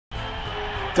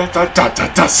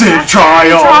City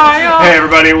Trial! Hey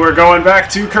everybody, we're going back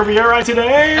to Kirby Air Ride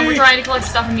today! And we're trying to collect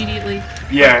stuff immediately.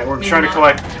 Yeah, we're trying to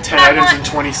collect 10 items in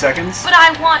 20 seconds. But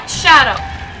I want Shadow!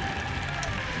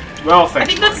 Well,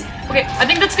 thanks, I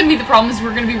think that's gonna be the problem, is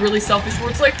we're gonna be really selfish, where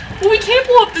it's like, well, we can't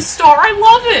blow up the star, I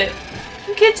love it!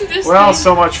 You can't do this Well, thing.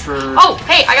 So much for... Oh,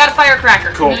 hey, I got a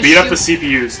firecracker. Cool, beat up the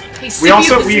CPUs. Hey,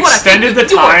 we extended the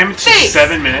time to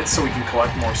 7 minutes so we can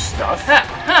collect more stuff.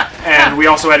 And we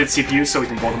also added CPUs so we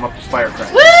can blow them up with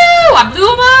firecrackers. Woo! I blew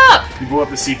them up! You blew up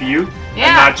the CPU? Yeah.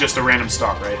 And not just a random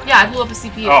star, right? Yeah, I blew up a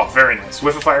CPU. Oh, very nice.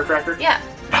 With a firecracker? Yeah.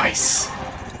 Nice.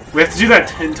 We have to do that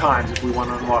 10 times if we want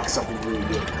to unlock something really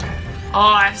good. Oh,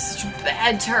 I have such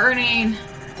bad turning.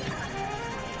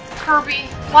 Kirby,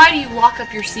 why do you lock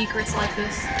up your secrets like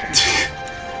this?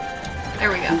 There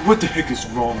we go. What the heck is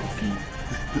wrong with you?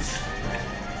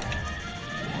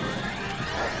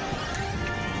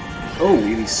 Oh,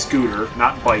 wheelie scooter,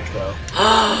 not bike though.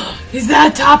 Is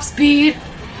that top speed?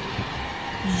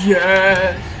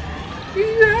 Yes.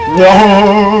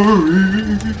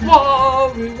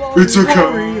 Whoa! It's a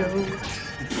car.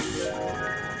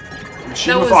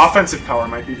 Machine with offensive power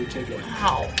might be the ticket.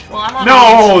 How? Well, I'm on.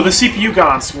 No, the CPU got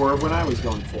on swerve when I was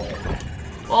going for it.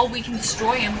 Well, we can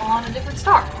destroy him while on a different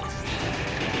star.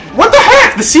 What the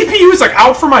heck? The CPU is like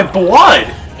out for my blood.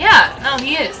 Yeah, no,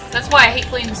 he is. That's why I hate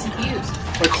playing the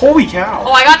CPUs. Like, holy cow.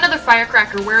 Oh, I got another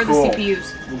firecracker. Where are the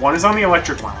CPUs? One is on the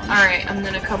electric lounge. Alright, I'm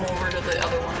gonna come over to the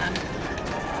other one then.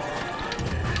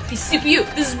 Hey, CPU,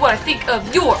 this is what I think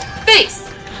of your face!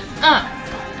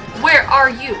 Where are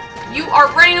you? You are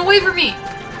running away from me!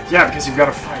 Yeah, because you've got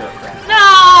a firecracker.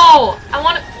 No! I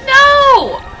wanna...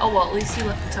 No! Oh, well, at least he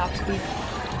left the top speed.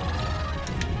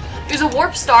 There's a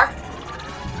warp star.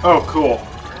 Oh, cool.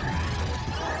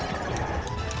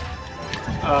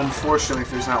 Unfortunately, if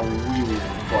there's not really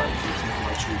there's not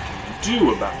much we can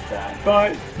do about that,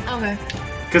 but... Okay.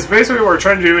 Because basically what we're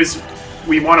trying to do is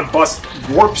we want to bust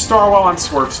Warp Star while on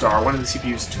Swerve Star. One of the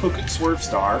CPUs took Swerve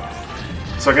Star.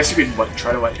 So I guess you could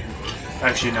try to let him...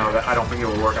 Actually, no, I don't think it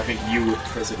will work. I think you would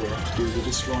physically have to do the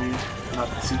destroying, not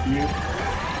the CPU.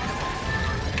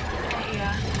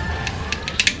 Yeah.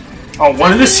 Oh,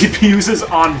 one of the CPUs is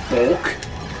on bulk.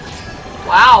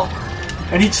 Wow.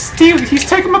 And he's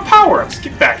taking my power-ups.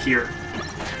 Get back here.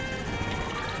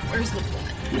 Where's the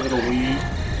bullet? You little weenie.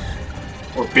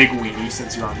 Or big weenie,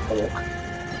 since you're on bulk.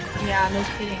 Yeah, no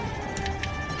kidding.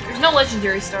 There's no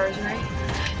legendary stars, right?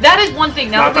 That is one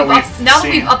thing. Now that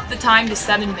we've upped the time to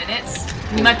 7 minutes,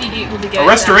 we might be able to get a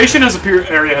restoration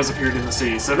area has appeared in the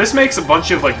city. So this makes a bunch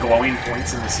of glowing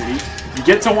points in the city. You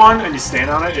get to one and you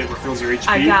stand on it, it refills your HP.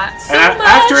 I got so and much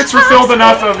after it's refilled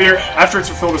after it's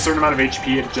refilled a certain amount of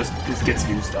HP, it gets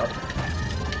used up.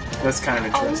 That's kind of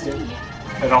interesting. Oh,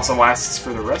 yeah. It also lasts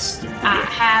for the rest of the I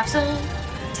have some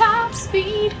top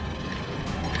speed.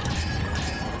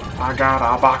 I got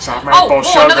a box of maple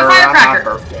sugar on my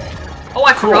birthday. Oh,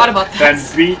 I forgot about that. Then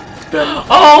beat them.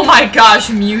 Oh my gosh,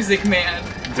 Music Man.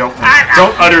 Don't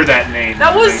utter that name.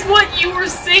 That was what you were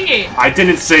singing. I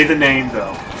didn't say the name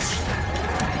though.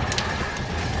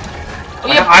 Oh,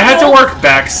 yeah, I had to work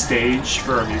backstage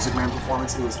for a Music Man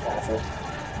performance. It was awful.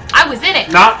 I was in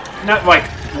it. Not like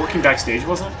working backstage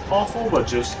wasn't awful, but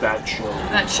just that show.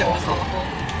 That show was awful.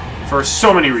 For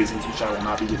so many reasons, which I will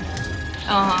not be getting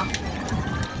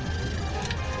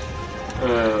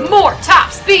into. More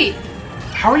top speed.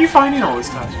 How are you finding all this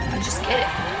top speed? I just get it.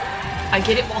 I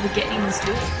get it while the getting is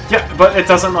good. Yeah, but it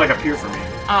doesn't appear for me.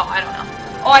 Oh, I don't know.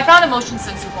 Oh, I found a motion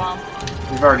sensor bomb.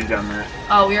 We've already done that.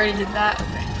 Oh, we already did that?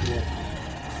 Okay. Yeah.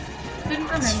 Didn't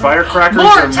remember. It's firecrackers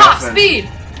More or top nothing. speed!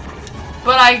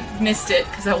 But I missed it,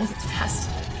 because I wasn't fast.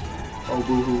 Oh,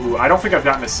 boo-hoo-hoo. I don't think I've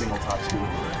gotten a single top speed.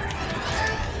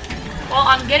 Well,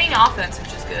 I'm getting offense,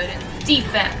 which is good, and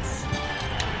defense.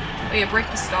 Oh yeah, break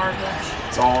the star bush.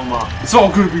 It's all mine. It's all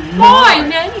gonna be mine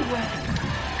mine! Anyway!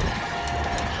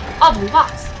 Oh, blue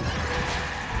box.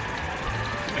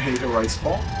 I hate a rice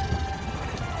ball.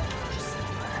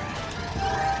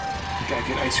 You gotta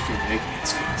get ice cream in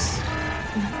Eggman's face.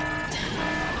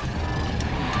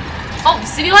 Oh, the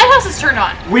city lighthouse is turned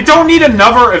on. We don't need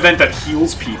another event that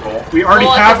heals people. We already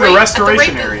have the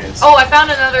restoration areas. Oh, I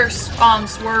found another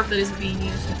swerve that isn't being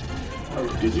used. Oh,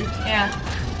 did you? Yeah.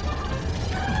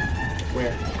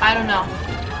 Where? I don't know.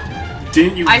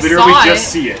 Didn't you literally just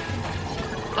see it?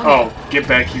 Okay. Oh, get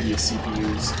back here, you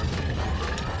CPUs.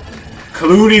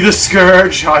 Clooney the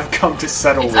Scourge, I've come to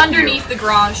settle with you. It's underneath the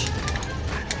garage.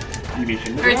 You mean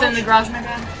in the garage? Or it's in the garage, my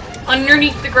bad.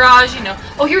 Underneath the garage, you know.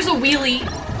 Oh, here's a wheelie.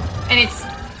 And it's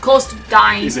close to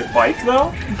dying. Is it bike,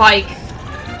 though? Bike.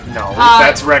 No,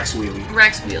 that's Rex Wheelie.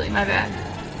 Rex Wheelie, my bad.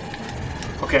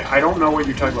 Okay, I don't know what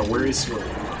you're talking about. Where is Swerve?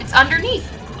 It's underneath.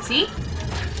 See?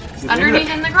 Is It's underneath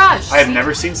in the garage. I have see?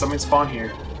 never seen something spawn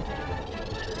here.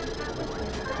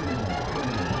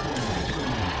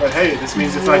 But hey, this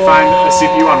means if I find a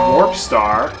CPU on Warp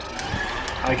Star,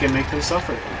 I can make them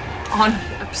suffer. On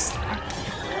Warp Star.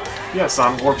 Yes,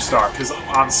 on Warp Star, because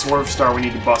on Swerve Star we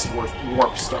need to bust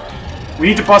Warp Star. We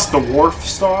need to bust the Warp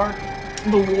Star.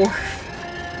 The Wharf.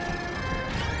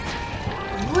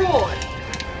 Roy!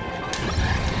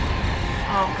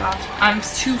 Oh gosh, I'm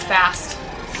too fast.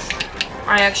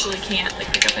 I actually can't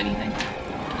like pick up anything.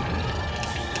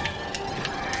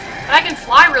 But I can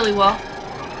fly really well.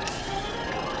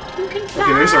 You can fly.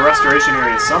 Okay, there's a restoration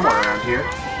area somewhere around here.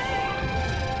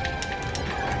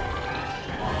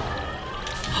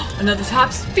 Another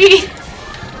top speed!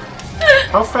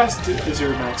 How fast is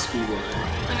your max speed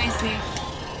right Let me see.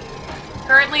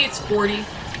 Currently it's 40.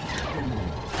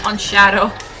 On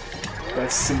Shadow. now?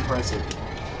 That's impressive.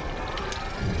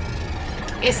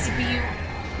 CPU.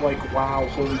 Like, wow,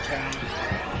 holy cow.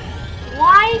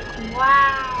 Why?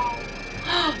 Wow.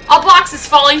 A box is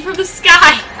falling from the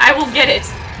sky! I will get it.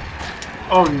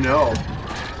 Oh no.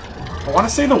 I want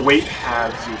to say the weight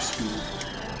halves your speed.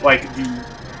 Like the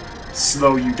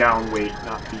slow you down weight,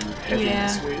 not the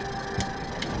heaviness weight.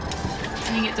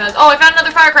 I think it does. Oh, I found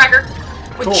another firecracker!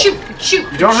 Wait, Cool. shoot!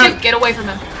 You don't shoot! have- Get away from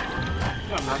him.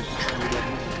 I'm not trying to get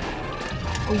him.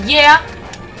 Oh yeah?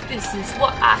 This is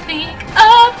what I think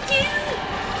of you!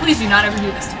 Please do not ever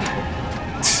do this to people.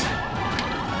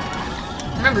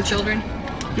 Remember, children.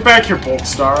 Get back here, Bolt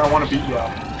Star. I want to beat you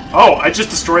up. Oh, I just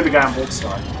destroyed the guy on Bolt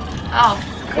Star. Oh,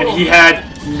 cool. And he had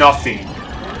nothing.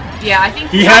 Yeah, I think...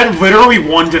 He had literally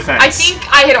one defense. I think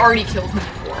I had already killed him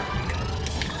before.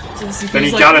 So the Then he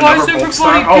CPU's got like, "Why is another Bolt everybody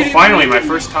Star. Oh, getting finally, me?" my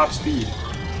first top speed.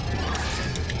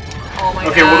 Oh my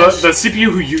Okay, gosh. well, the CPU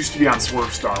who used to be on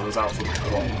Swerve Star was out for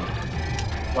control.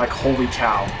 Like, holy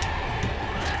cow.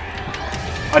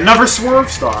 Another Swerve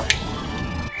Star.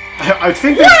 I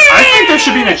think there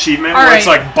should be an achievement where it's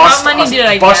like bust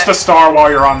a star while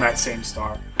you're on that same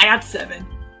star. I got 7.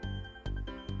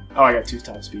 Oh, I got 2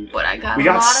 top speed. But I got We a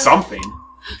got lot something. of...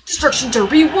 Destruction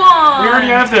Derby 1! We already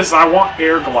have this. I want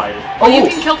air glider. Well, you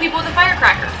can kill people with a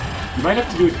firecracker. You might have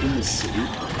to do it in the city.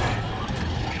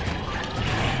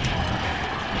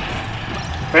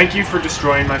 Thank you for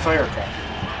destroying my firecracker.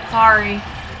 Sorry.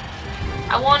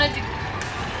 I wanted to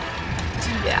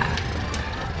do that.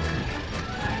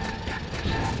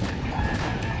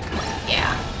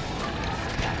 Yeah.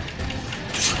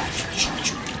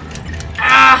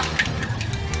 Ah!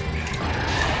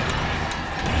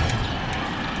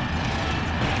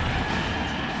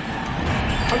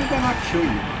 How did that not kill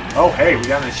you? Oh, hey, we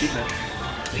got an achievement.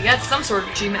 We got some sort of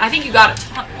achievement. I think you got a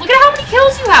ton. Look at how many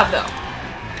kills you have, though.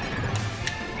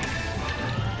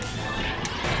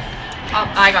 Oh,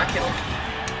 I got killed.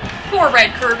 Poor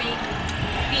Red Kirby.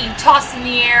 Being tossed in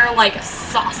the air like a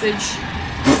sausage.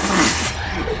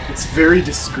 It's very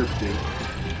descriptive.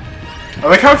 I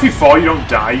like how if you fall, you don't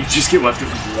die, you just get left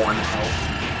with 1 health.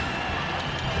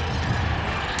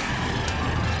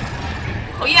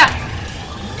 Oh, yeah.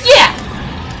 Yeah!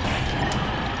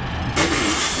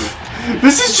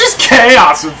 This is just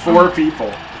chaos with 4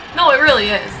 people. No, it really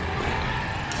is.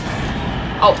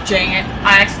 Oh, dang it.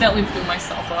 I accidentally blew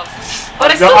myself up.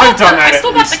 But I still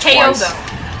got the KO, though.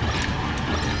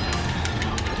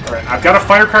 Alright, I've got a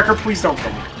firecracker. Please don't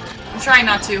kill me. I'm trying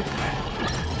not to.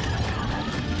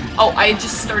 Oh, I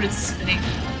just started spinning.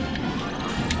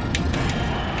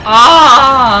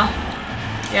 Ah!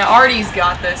 Yeah, Artie's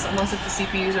got this, unless if the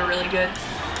CPUs are really good.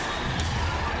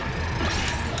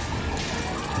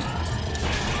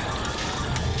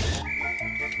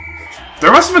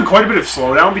 There must have been quite a bit of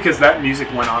slowdown because that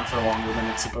music went on for longer than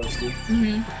it's supposed to.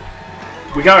 Mm-hmm.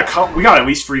 We got at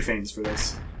least 3 things for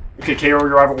this. Okay, KO your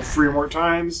rival 3 or more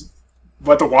times.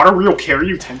 Let the water wheel carry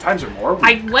you 10 times or more?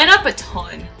 I went up a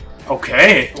ton.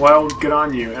 Okay, well, good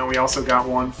on you. And we also got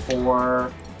one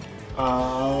for...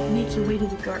 Make your way to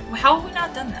the guard. How have we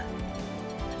not done that?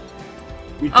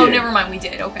 We did. Oh, never mind, we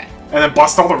did, okay. And then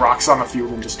bust all the rocks on the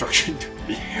field in Destruction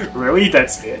Derby. Really?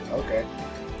 That's it? Okay.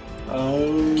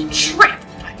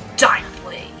 Trapped by Dire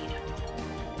Blade.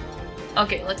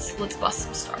 Okay, let's bust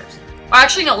some stars. Oh,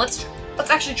 actually, no, let's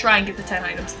actually try and get the 10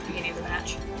 items at the beginning of the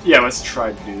match. Yeah, let's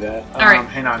try to do that. Alright.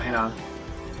 Hang on.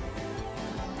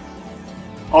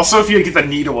 Also, if you get the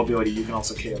Needle ability, you can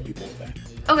also KO people with that.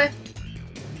 Okay.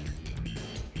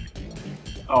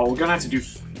 Oh, we're gonna have to do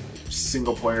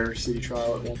single-player City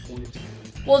Trial at one point.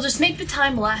 Well, just make the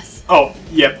time less. Oh,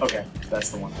 yep, okay. That's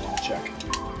the one I want to check.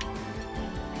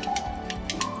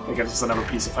 That gives us another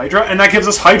piece of Hydra, and that gives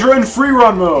us Hydra in free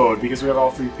run mode, because we have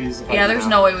all 3 pieces of Hydra Yeah, there's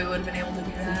now. no way we would have been able to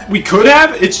do We could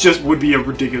have. It's just would be a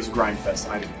ridiculous grind fest.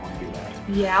 I didn't want to do that.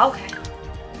 Yeah, okay.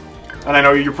 And I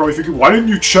know you're probably thinking, why didn't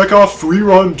you check off free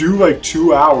run do like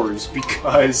 2 hours?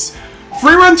 Because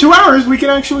free run 2 hours, we can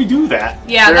actually do that.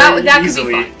 Yeah, that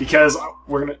easily, could be fun. Because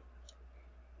we're gonna.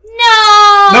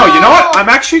 No. No, you know what? I'm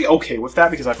actually okay with that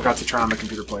because I forgot to turn on my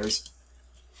computer players.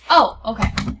 Oh,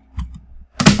 okay.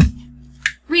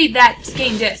 Read that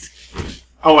game disc.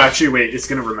 Oh, actually, wait. It's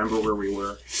gonna remember where we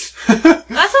were.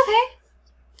 That's okay.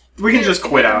 We can just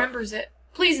quit it out. Remembers it.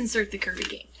 Please insert the Kirby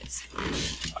game disc.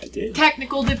 I did.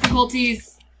 Technical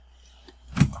difficulties.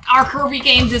 Our Kirby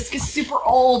game disc is super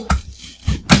old,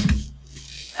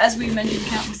 as we mentioned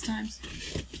countless times.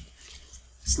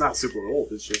 It's not super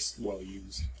old. It's just well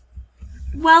used.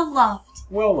 Well loved.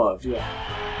 Well loved, yeah.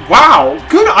 Wow,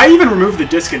 good. I even removed the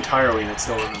disc entirely, and it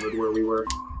still remembered where we were.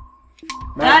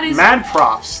 Mad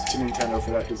props to Nintendo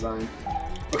for that design.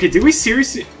 Okay, did we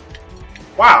seriously?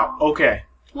 Wow. Okay.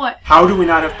 What? How do we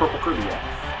not have purple Kirby yet?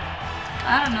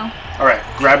 I don't know. All right,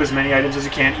 grab as many items as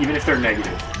you can, even if they're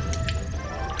negative.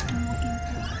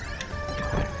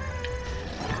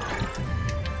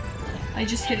 I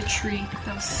just hit a tree.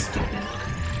 That was stupid.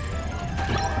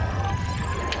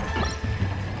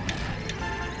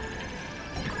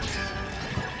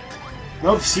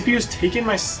 No, the CPU's taking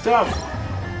my stuff.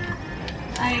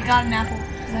 I got an apple.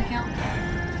 Does that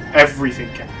count? Everything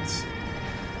counts.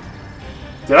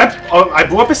 Did I? Oh, I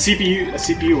blew up a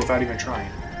CPU without even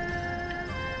trying.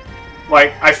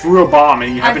 Like, I threw a bomb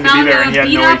and he happened to be there and he had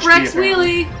no HP. Rex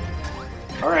Wheelie.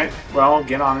 Alright, well,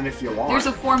 get on it if you want. There's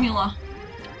a formula.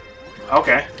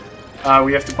 Okay.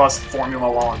 We have to bust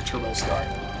Formula while on Turbo Star.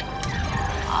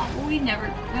 We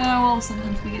never... well,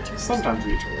 sometimes we get Turbo Star. Sometimes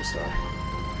we get Turbo Star.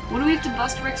 What do we have to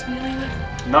bust Rex Wheelie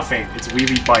with? Nothing. It's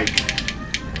Wheelie Bike.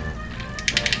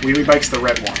 Wheelie Bike's the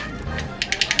red one.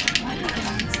 Why did I get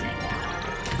on this thing?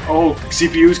 Oh,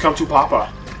 CPUs come to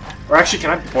Papa. Or actually,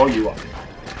 can I blow you up?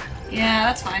 Yeah,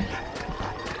 that's fine.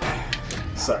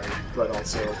 Sorry, but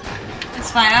also...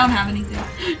 It's fine, I don't have anything.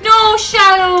 No,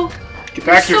 Shadow! Get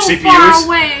back here, so CPUs! Far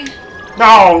away.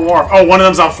 No, Warp. Oh, one of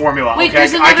them's on Formula. Wait, okay,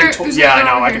 there's another, yeah, I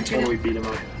know. I can totally beat him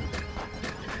up.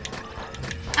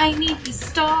 I need the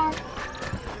star.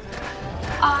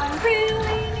 I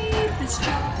really need this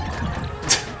job.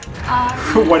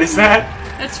 What is that?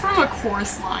 It's from a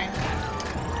chorus line.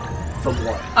 From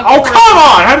what? Oh, come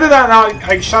on! How did that not?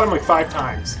 I shot him like 5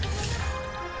 times.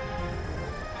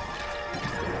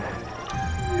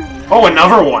 Oh,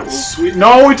 another one! Sweet.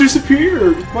 No, it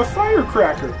disappeared! My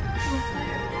firecracker!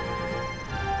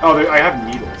 Oh, I have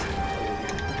needles.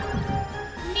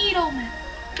 Needleman.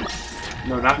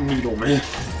 No, not Needleman.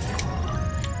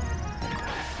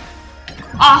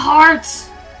 A heart!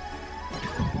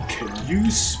 Can you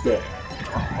spare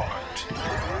a heart?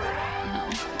 No.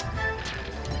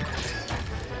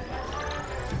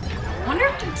 I wonder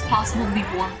if it's possible to be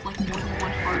born with like more than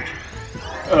one heart.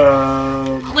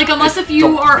 Like unless if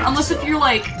you are, if you're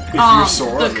like you're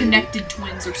Sora, the connected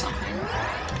twins or something.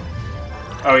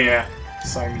 Oh yeah,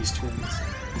 Siamese twins.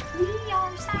 We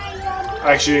are Siamese.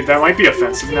 Actually, that might be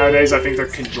offensive nowadays. I think they're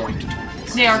conjoined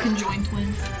twins. They are conjoined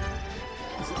twins.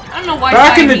 I don't know why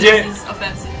Back Siamese in the day, is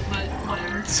offensive, but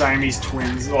whatever. Siamese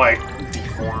twins, like,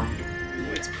 deformed.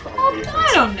 It's probably offensive.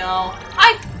 I don't know.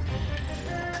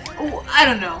 I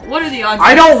don't know. What are the odds?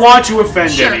 I don't want to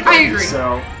offend Sure, anybody, I agree.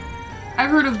 so... I've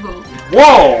heard of both.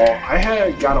 Whoa! I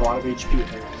had got a lot of HP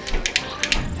apparently.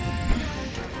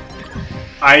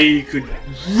 I could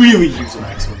really use a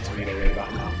maximum tomato right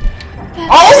about now.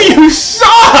 Oh, you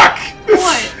suck!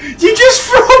 What? You just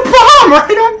threw a bomb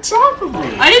right on top of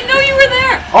me! I didn't know you were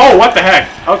there! Oh, what the heck?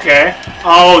 Okay.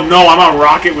 Oh, no, I'm on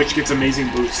Rocket, which gets amazing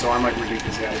boost, so I'm, like,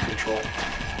 ridiculously out of control.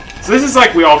 So this is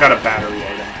like we all got a battery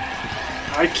item.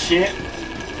 I can't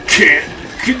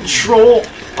control...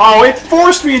 Oh, it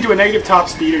forced me into a negative top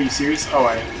speed. Are you serious? Oh,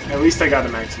 at least I got a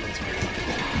maximum tomato.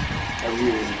 I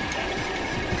really need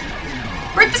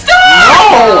that. Break the star!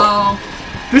 No! Oh.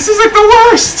 This is like the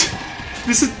worst!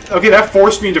 This is... Okay, that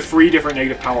forced me into 3 different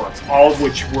negative power-ups, all of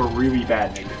which were really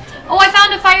bad negative. Oh, I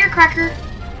found a firecracker!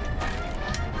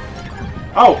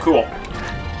 Oh, cool.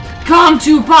 Come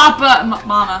to Papa!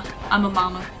 Mama. I'm a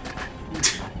mama.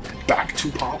 Back to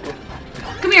Papa.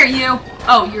 Come here, you!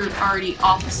 Oh, you're already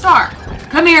off the star.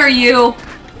 Come here, you!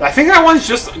 I think that one's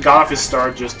just got off his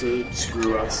star just to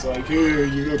screw us. Like, hey,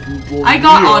 you got blue. I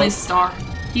got on his star.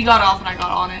 He got off and I got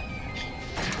on it.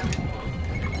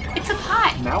 It's a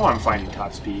pie. Now I'm finding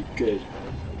top speed. Good.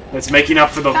 That's making up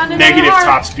for the negative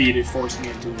top speed it forced me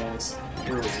into this.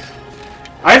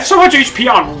 I have so much HP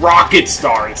on Rocket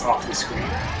Star, it's off the screen.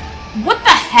 What the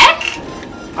heck?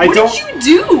 What did you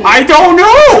do? I don't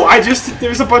know!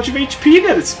 There's a bunch of HP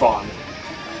that had spawned.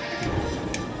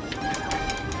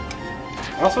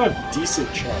 I also have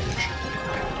decent charge.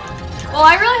 Well,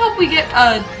 I really hope we get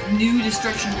a new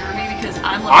Destruction Derby because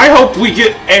I'm like... I hope we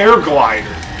get Air Glider.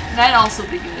 That'd also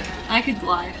be good. I could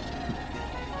glide.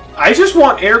 I just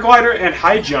want Air Glider and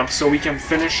High Jump so we can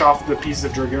finish off the piece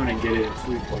of Dragoon and get it in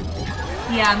free play mode.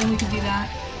 Yeah, then we could do that.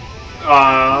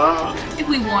 If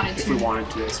we wanted to. If we wanted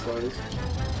to, I suppose.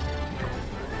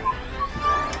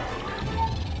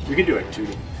 We could do it 2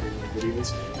 different free mode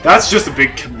videos. That's just a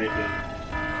big commitment.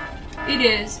 It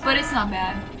is, but it's not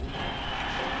bad.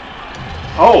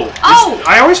 Oh!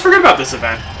 I always forget about this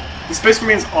event. This basically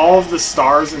means all of the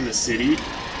stars in the city,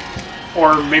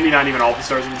 or maybe not even all the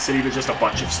stars in the city, but just a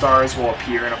bunch of stars will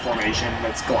appear in a formation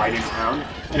that's gliding around.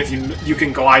 And if you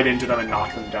can glide into them and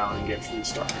knock them down and get free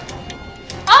stars.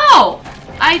 Oh!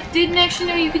 I didn't actually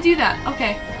know you could do that.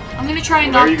 Okay. I'm gonna try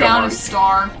and knock down a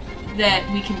star that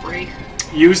we can break.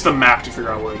 Use the map to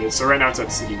figure out where it is. So right now it's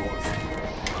at City Wharf.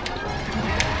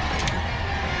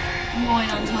 I'm going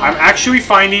on top. I'm actually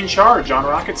finding charge on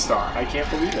Rocket Star. I can't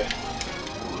believe it.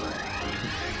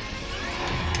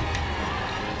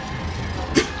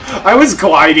 I was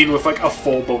gliding with like a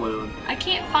full balloon. I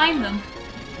can't find them.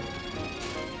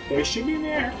 They should be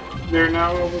there. They're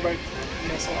now over by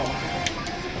Castle Hall.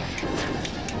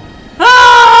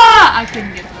 Ah! I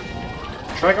couldn't get them.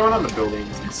 Try going on the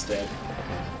buildings instead.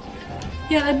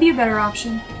 Yeah, that'd be a better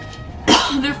option.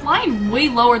 They're flying way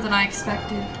lower than I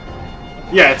expected.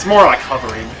 Yeah, it's more like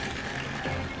hovering.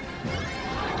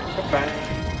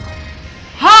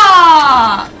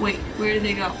 Ha! Wait, where did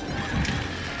they go?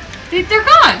 They're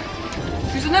gone!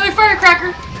 There's another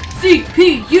firecracker!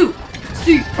 CPU!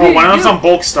 CPU! Oh, one of them's on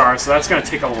Bulk Star, so that's gonna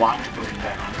take a lot to bring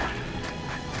down.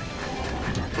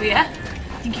 Oh yeah?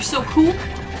 Think you're so cool?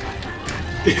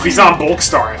 If he's on Bulk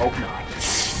Star, I hope not.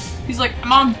 He's like,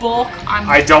 I'm on Bulk,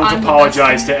 I don't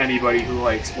apologize to anybody who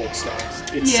likes Bulk Stars.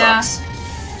 It sucks.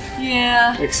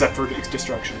 Yeah. Except for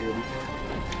Destruction Derby.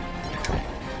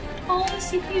 Oh, the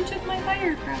CPU took my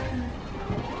firecracker.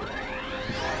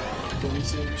 Don't you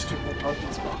say you took my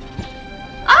parking spot?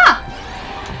 Ah!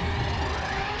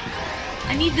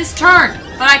 I need this turn,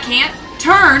 but I can't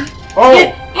turn.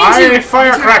 Oh! I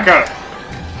firecracker!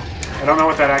 I don't know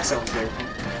what that accent was there.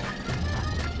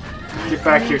 Get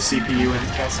back here, CPU and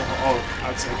Castle Hall. Oh,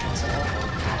 outside Castle Hall.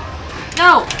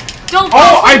 No! Don't!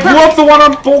 Oh! I blew up the one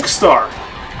on Bulk Star!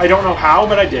 I don't know how,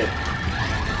 but I did.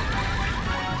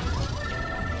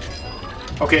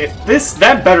 Okay,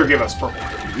 that better give us purple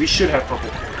Kirby. We should have purple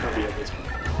Kirby at this point.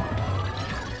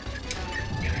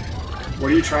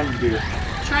 What are you trying to do?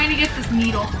 Trying to get this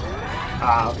needle.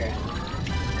 Ah, okay.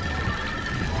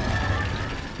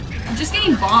 I'm just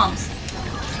getting bombs.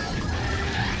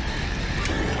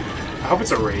 I hope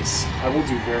it's a race. I will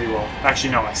do very well.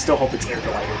 Actually, no, I still hope it's Air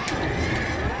Glider.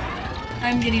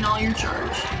 I'm getting all your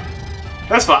charge.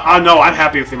 That's fine. No, I'm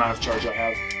happy with the amount of charge I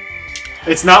have.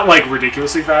 It's not, like,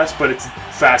 ridiculously fast, but it's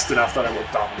fast enough that I will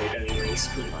dominate any race,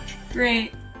 pretty much.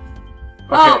 Great.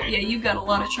 Okay. Oh, yeah, you've got a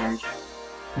lot of charge.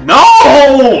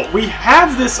 No! We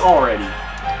have this already.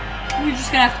 We're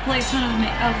just gonna have to play a ton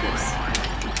of this.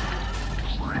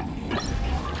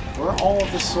 Where are all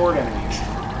of the sword enemies?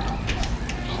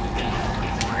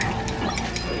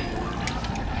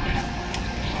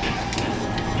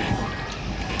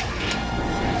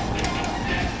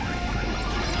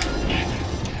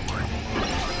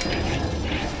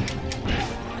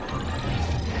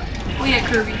 Oh yeah,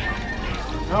 Kirby.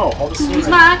 No, all the sword Who's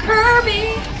my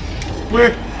Kirby?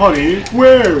 Where, honey,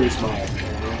 where is my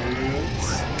pants?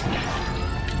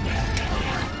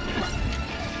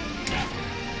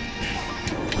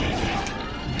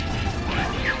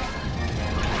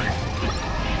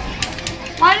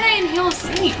 Why did I inhale a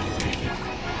sleep?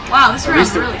 Wow, this round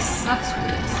really sucks for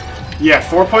this. Yeah,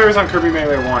 4 players on Kirby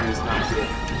Melee 1 is not good.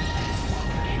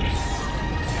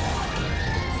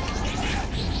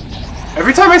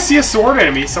 Every time I see a sword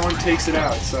enemy, someone takes it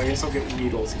out, so I guess I'll get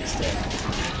needles instead.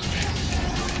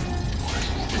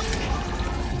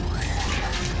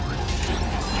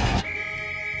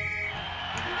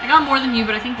 I got more than you,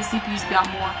 but I think the CPU's got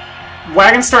more.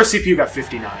 Wagon Star CPU got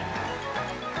 59.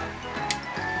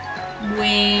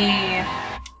 Way.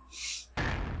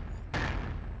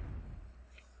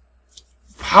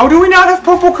 How do we not have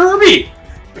Purple Kirby?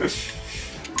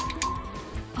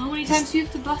 How many times do you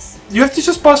have to bust? You have to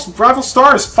just bust rival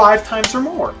stars 5 times or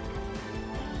more.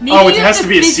 Maybe oh, it has to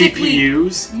be a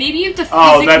CPUs? Maybe you have to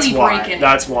physically that's why. break it.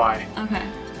 That's why. Okay.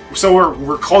 So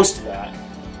we're close to that.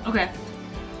 Okay.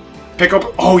 Pick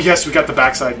up... Oh, yes, we got the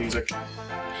backside music.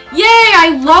 Yay!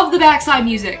 I love the backside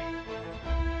music.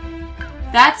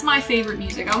 That's my favorite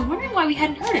music. I was wondering why we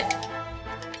hadn't heard it.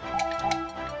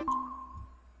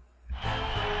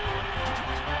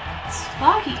 It's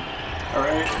foggy.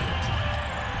 Alright.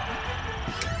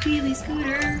 Wheelie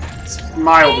scooter. It's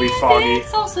mildly foggy.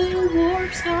 It's also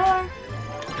Warp Star.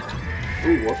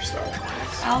 Ooh, Warp Star.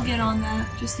 I'll get on that,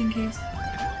 just in case.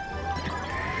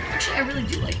 Actually, I really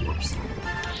do like Warp Star.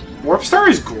 Warp Star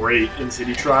is great in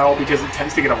City Trial because it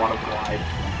tends to get a lot of glide.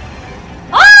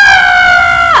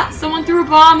 Ah! Someone threw a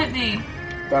bomb at me.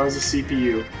 That was a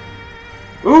CPU.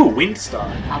 Ooh, Winged Star.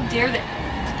 How dare they?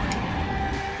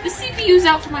 The CPU's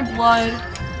out for my blood.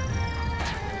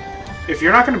 If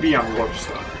you're not going to be on Warp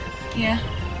Star... Yeah.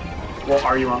 Well,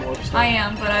 are you on Warp Star? I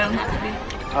am, but I don't have to be.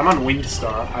 I'm on Winged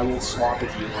Star. I will swap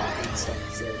if you want Winged Star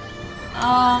instead.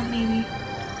 Maybe.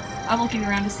 I'm looking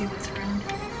around to see what's around.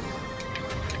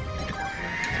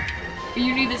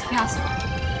 You need this castle.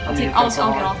 I'll get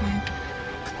off mine.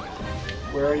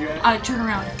 Where are you at? Turn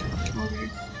around. Over here.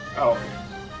 Oh.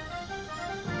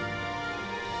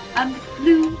 I'm the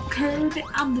blue Kirby.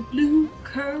 I'm the blue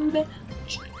Kirby.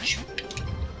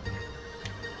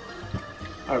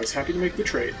 I was happy to make the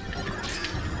trade.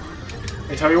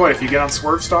 I tell you what, if you get on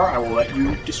Swerve Star, I will let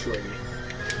you destroy me.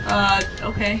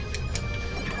 Okay.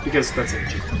 Because that's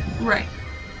it. Right.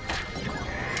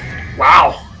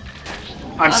 Wow!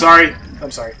 I'm sorry. I'm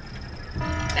sorry.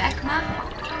 Back my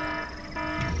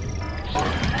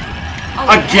Oh,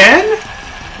 again?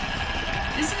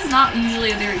 This is not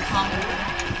usually a very common one.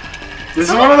 This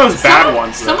is one of those bad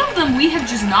ones, though. Some of them we have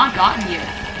just not gotten yet.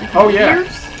 Like oh, Meteors.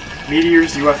 Yeah.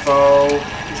 Meteors, UFO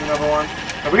is another one.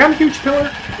 Have we gotten Huge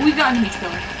Pillar? We've gotten Huge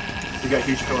Pillar. We got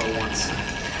Huge Pillar once.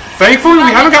 Thankfully,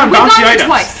 we haven't gotten bouncy items.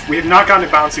 Twice. We have not gotten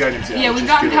bouncy items yet. Yeah, we've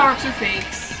gotten power-ups or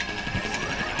fakes.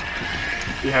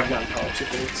 We have gotten power-ups or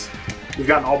fakes. We've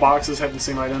gotten all boxes have the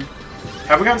same item.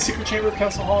 Have we gotten Secret Chamber of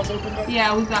Castle Hall has opened up?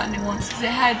 Yeah, we've gotten it once because it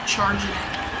had charge in it.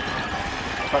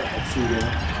 I thought it had food in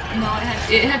it. No,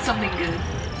 it had something good.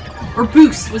 Or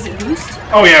boost. Was it boost?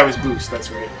 Oh yeah, it was boost. That's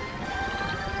right.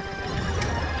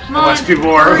 Come Unless on,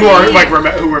 people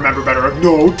who remember better.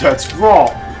 No, that's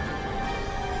wrong.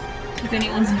 If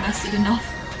anyone's invested enough.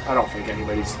 I don't think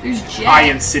anybody's There's Jet. high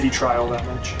in City Trial that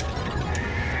much.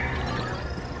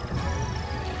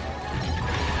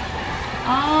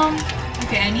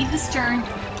 Okay, I need this turn.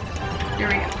 There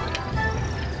we go.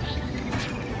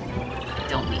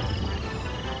 Don't need.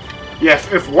 Yeah,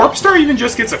 if Warp Star even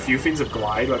just gets a few things of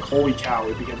glide, like holy cow,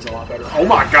 it becomes a lot better. Oh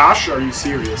my gosh, are you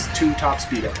serious? 2 top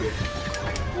speed up here.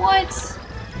 What?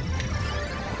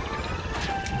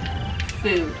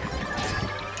 Food.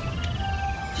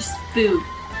 Just food.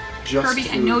 Just Kirby,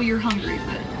 food. I know you're hungry,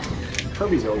 but...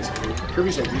 Kirby's always hungry.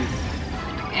 Kirby's like me.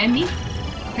 And me?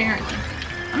 Apparently.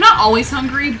 I'm not always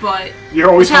hungry, but... You're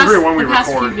always hungry when we record.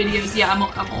 The past few videos, yeah, I'm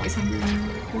always hungry when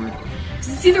we record.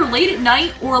 It's either late at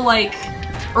night or, like,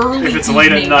 early If it's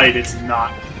evening. late at night, it's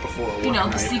not before work You know,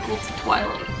 night. the sequel to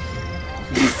Twilight.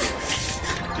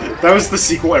 That was the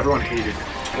sequel everyone hated.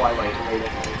 Twilight late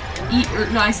at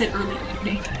night. No, I said early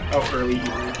evening. Oh, early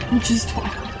evening. Which is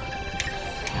Twilight.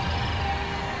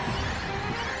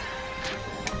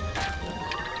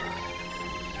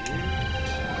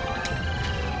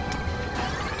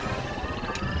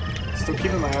 Still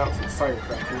keeping my eye out for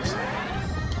firecrackers.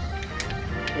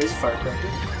 There's a firecracker.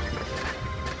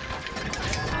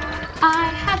 I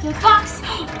have a box!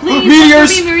 Please, meteors!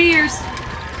 let there be meteors!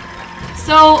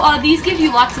 So, these give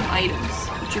you lots of items,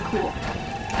 which are cool.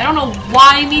 I don't know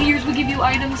why meteors would give you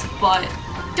items, but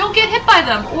don't get hit by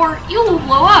them, or you will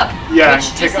blow up. Yeah, which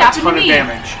take just a happened ton to of me.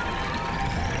 damage.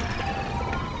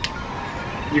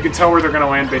 You can tell where they're gonna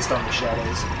land based on the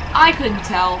shadows. I couldn't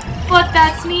tell, but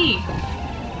that's me.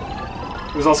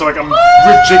 There's also like a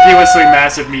ridiculously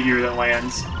massive meteor that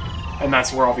lands, and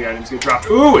that's where all the items get dropped.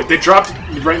 Ooh, they dropped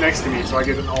right next to me, so I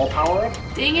get an all power up.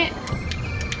 Dang it.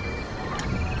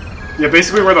 Yeah,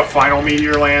 basically where the final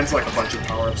meteor lands, like a bunch of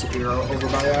power ups appear over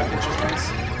by that, which is nice.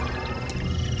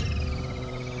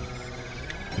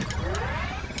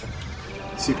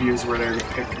 CPUs were there to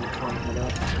pick and clean it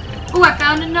up. Ooh, I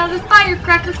found another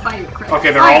firecracker.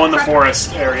 Okay, they're all in the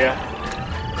forest area.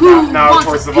 Who now wants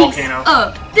towards the a piece volcano.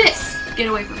 of this? Get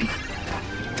away from me.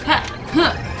 Ha,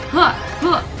 ha, ha,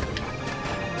 ha.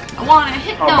 I wanna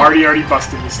hit Oh, them. Marty already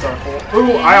busted the star hole.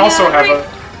 Ooh, I also have a...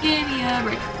 Give me a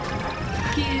break.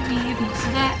 Give me a piece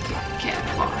of that cat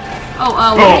bar.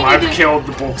 Oh, Boom, I've killed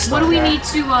the bulk star. What do we guy. need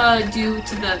to, do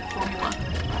to the formula?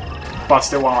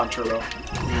 Bust it while on turbo.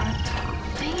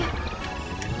 Dang it.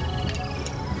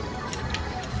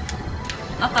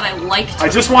 Not that I like to. I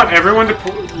just want everyone to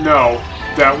pull... No.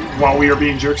 that while we are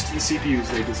being jerks to the CPUs,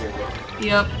 they deserve it.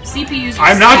 Yep, CPUs are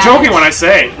I'm not savage. joking when I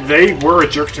say they were a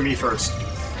jerk to me first.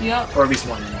 Yep. Or at least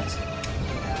one of them was.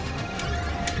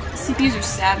 CPUs are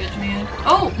savage, man.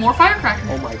 Oh, more firecracker.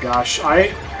 Oh my gosh,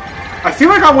 I feel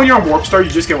like when you're on Warp Star, you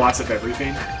just get lots of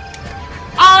everything.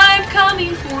 I'm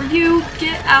coming for you.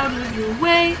 Get out of the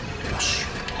way.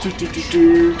 Oh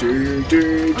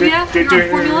yeah? You're on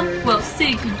Formula? Well,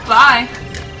 say goodbye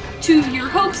to your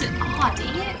hopes and... Aw,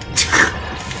 dang it.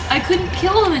 I couldn't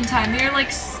kill them in time.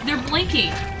 They're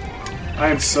blinking. I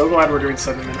am so glad we're doing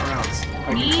 7-minute rounds.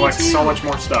 I can collect so much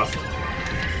more stuff.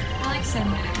 I like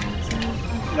 7-minute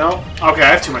rounds. No? Okay,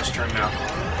 I have too much turn now.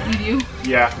 You do?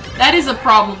 Yeah. That is a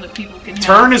problem that people can have.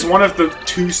 Turn is one of the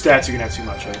 2 stats you can have too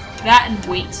much of. That and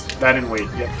weight. That and weight,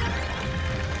 yep.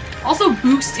 Also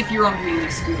boost if you're on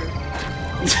wheelie scooter.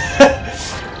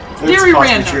 That's Very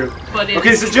possibly random, true. but it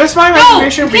okay, is so just my No!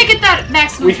 imagination... You can't get that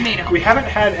maximum tomato. We haven't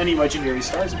had any legendary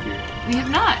stars appear. We have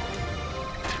not.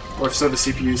 Or if so, the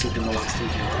CPUs have been the ones taking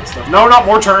that stuff. No, not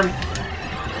more turn!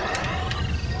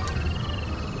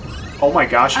 Oh my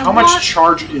gosh, how much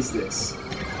charge is this?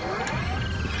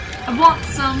 I want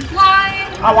some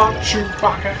glide. I want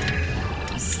Chewbacca.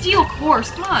 Steel course,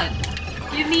 come on.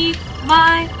 Give me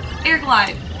my air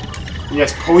glide.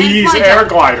 Yes, please, fly air jump.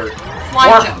 glider. Fly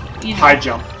Or jump. You know. high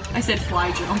jump. I said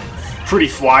fly jump. Pretty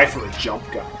fly for a jump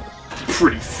guy.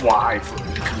 Pretty fly for a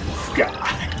goof guy.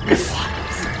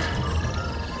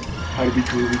 How to be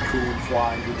really cool and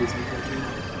fly in the Disney cartoon.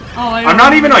 Oh, I'm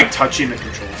not even like touching the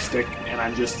control stick, and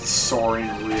I'm just soaring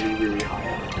really, really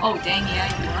high. Oh, dang, yeah,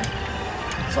 you are.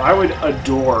 So I would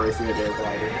adore if we had air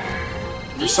glider.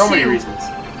 For so many reasons.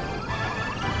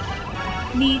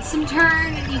 Need some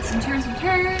turn, need some turn, some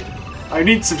turn. I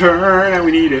need some turn, and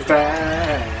we need it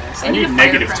fast. I need a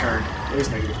negative firecracker. turn. There's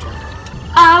negative turn.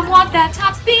 I want that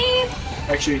top speed.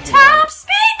 Actually, hang Top on.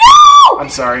 speed, no! I'm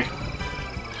sorry.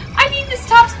 I need this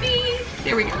top speed.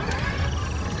 There we go.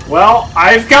 Well,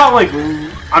 I've got like,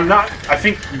 I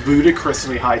think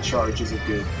ludicrously high charge is a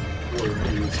good word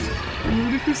to use here.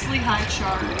 Ludicrously high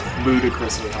charge.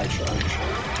 Ludicrously high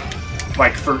charge.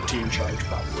 Like 13 charge,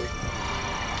 probably.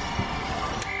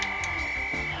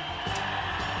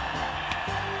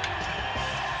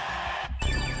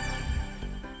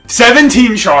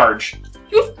 $17 charge!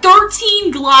 You have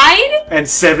 13 glide? And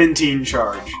 17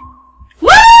 charge. Woo!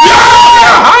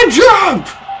 Yeah! High jump!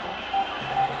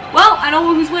 Well, I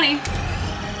know who's winning.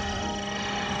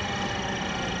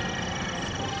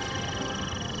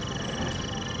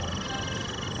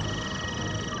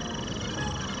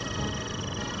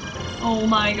 Oh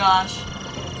my gosh.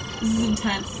 This is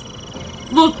intense.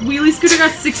 Look, Wheelie Scooter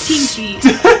got 16 feet.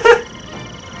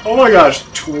 Oh my gosh,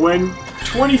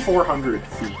 2,400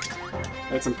 feet.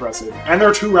 That's impressive. And there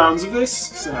are 2 rounds of this,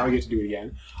 so now we get to do it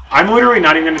again. I'm literally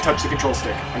not even going to touch the control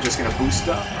stick. I'm just going to boost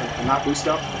up, or not boost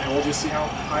up, and we'll just see how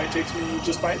high it takes me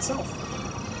just by itself.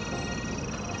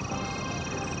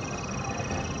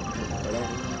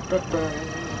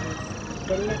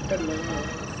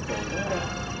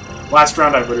 Last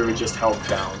round I literally just held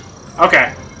down.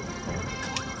 Okay.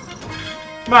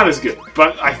 Not as good,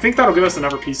 but I think that'll give us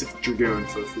another piece of Dragoon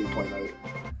for free play mode.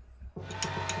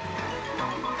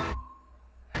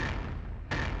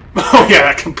 Oh yeah,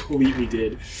 that completely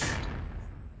did.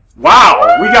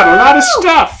 Wow, we got a lot of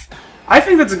stuff! I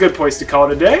think that's a good place to call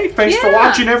it a day. Thanks for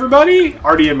watching, everybody.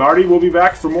 Artie and Marty will be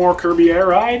back for more Kirby Air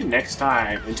Ride next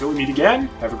time. Until we meet again,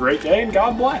 have a great day and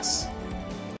God bless.